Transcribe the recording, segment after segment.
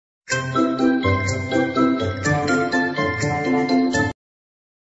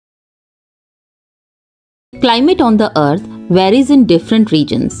Climate on the earth varies in different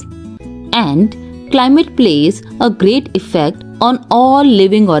regions, and climate plays a great effect on all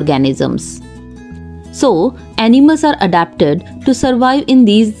living organisms. So, animals are adapted to survive in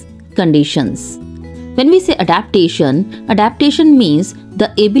these conditions. When we say adaptation, adaptation means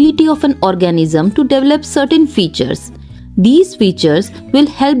the ability of an organism to develop certain features. These features will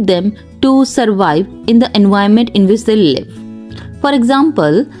help them to survive in the environment in which they live. For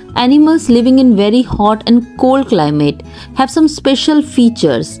example, animals living in very hot and cold climate have some special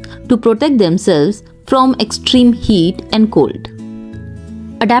features to protect themselves from extreme heat and cold.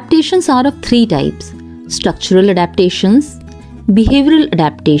 Adaptations are of three types: structural adaptations, behavioral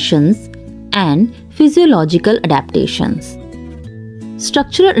adaptations, and physiological adaptations.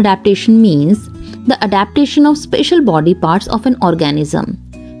 Structural adaptation means the adaptation of special body parts of an organism,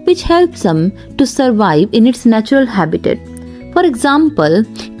 which helps them to survive in its natural habitat. For example,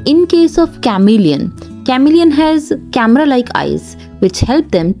 in case of chameleon has camera-like eyes which help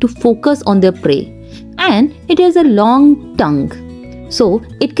them to focus on their prey, and it has a long tongue, so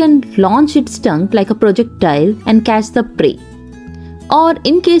it can launch its tongue like a projectile and catch the prey. Or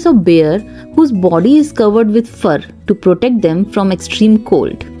in case of bear, whose body is covered with fur to protect them from extreme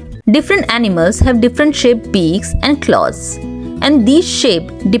cold. Different animals have different shaped beaks and claws, and these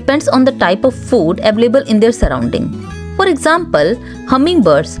shape depends on the type of food available in their surrounding. For example,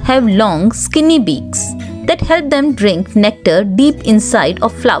 hummingbirds have long, skinny beaks that help them drink nectar deep inside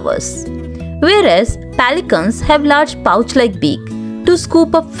of flowers, whereas pelicans have large pouch-like beak to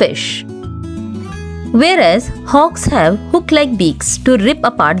scoop up fish, whereas hawks have hook-like beaks to rip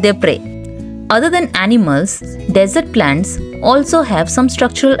apart their prey. Other than animals, desert plants also have some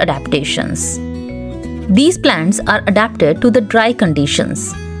structural adaptations. These plants are adapted to the dry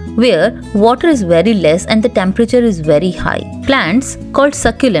conditions, where water is very less and the temperature is very high. Plants called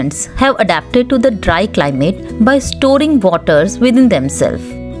succulents have adapted to the dry climate by storing waters within themselves.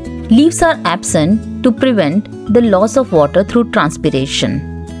 Leaves are absent to prevent the loss of water through transpiration,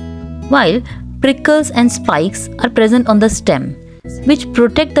 while prickles and spikes are present on the stem, which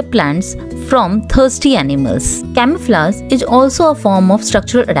protect the plants from thirsty animals. Camouflage is also a form of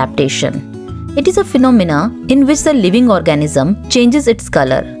structural adaptation. It is a phenomena in which the living organism changes its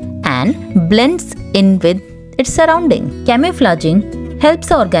color and blends in with its surrounding. Camouflaging helps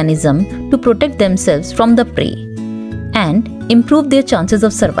the organism to protect themselves from the prey and improve their chances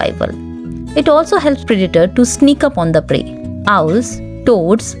of survival. It also helps predator to sneak up on the prey. Owls,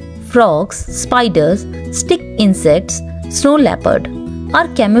 toads, frogs, spiders, stick insects, snow leopard are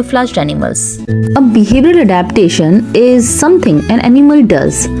camouflaged animals. A behavioral adaptation is something an animal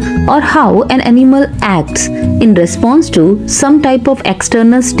does or how an animal acts in response to some type of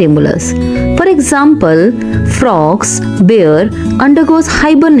external stimulus. For example, frogs, bear undergoes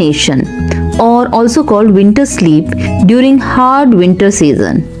hibernation, or also called winter sleep, during hard winter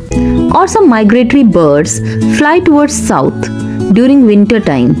season. Or some migratory birds fly towards south during winter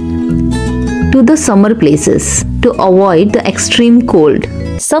time to the summer places to avoid the extreme cold.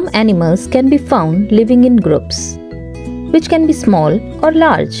 Some animals can be found living in groups, which can be small or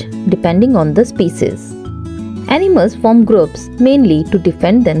large depending on the species. Animals form groups mainly to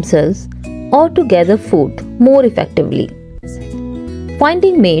defend themselves or to gather food more effectively.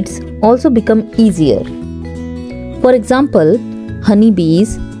 Finding mates also become easier. For example,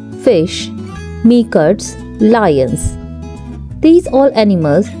 honeybees, fish, meerkats, lions. These all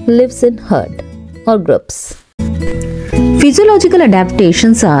animals live in herd or groups. Physiological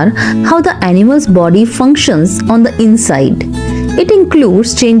adaptations are how the animal's body functions on the inside. It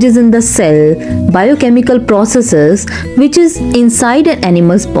includes changes in the cell, biochemical processes which is inside an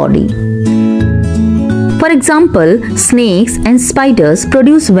animal's body. For example, snakes and spiders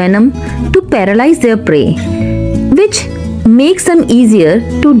produce venom to paralyze their prey, which makes them easier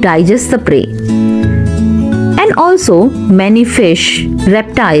to digest the prey. And also, many fish,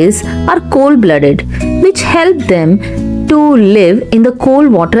 reptiles are cold-blooded, which help them to live in the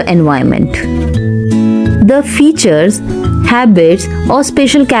cold water environment. The features, habits, or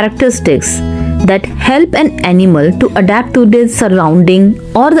special characteristics that help an animal to adapt to their surrounding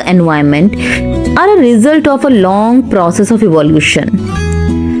or the environment are a result of a long process of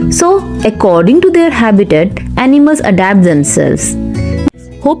evolution. So, according to their habitat, animals adapt themselves.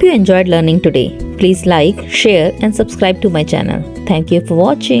 Hope you enjoyed learning today. Please like, share and subscribe to my channel. Thank you for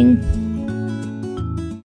watching.